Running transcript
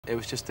It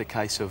was just a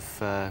case of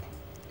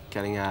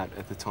getting out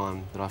at the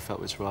time that I felt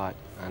was right,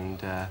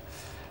 and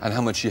how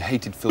much you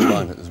hated Phil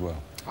Lynott as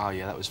well. Oh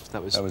yeah, that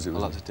was a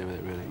lot to do with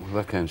it, really. Well,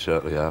 that came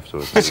shortly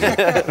afterwards.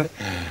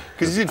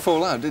 Because you did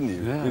fall out, didn't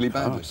you? Yeah, really of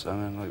badly. course. I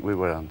mean, like, we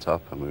were on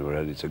top and we were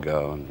ready to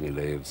go, and he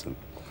leaves, and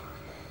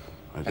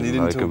I you didn't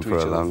didn't like talk him to for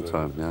each a other long for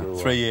time. Yeah,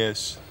 3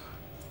 years.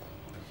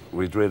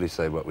 we'd really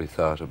say what we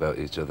thought about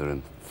each other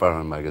in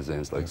foreign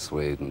magazines like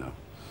Sweden or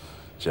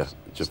Japan.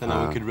 So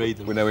now we could read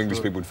them. We know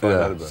English people would find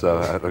out about it. So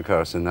of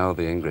course, in all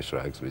the English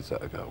rags, we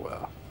sort of go,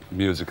 well,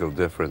 musical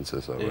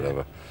differences or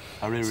whatever.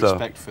 I really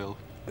respect Phil.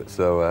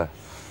 So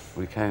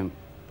we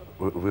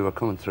were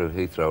coming through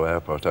Heathrow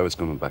Airport. I was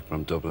coming back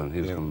from Dublin,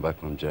 he was coming back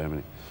from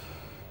Germany.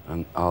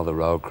 And all the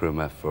road crew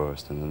met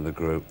first, and then the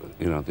group,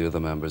 you know, the other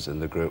members in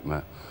the group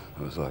met.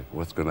 I was like,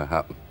 what's going to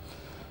happen?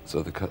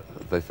 So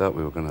they thought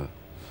we were going to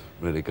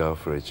really go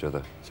for each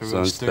other. So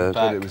everybody stood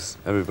back.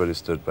 Everybody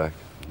stood back,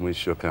 and we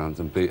shook hands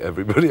and beat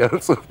everybody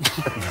else up.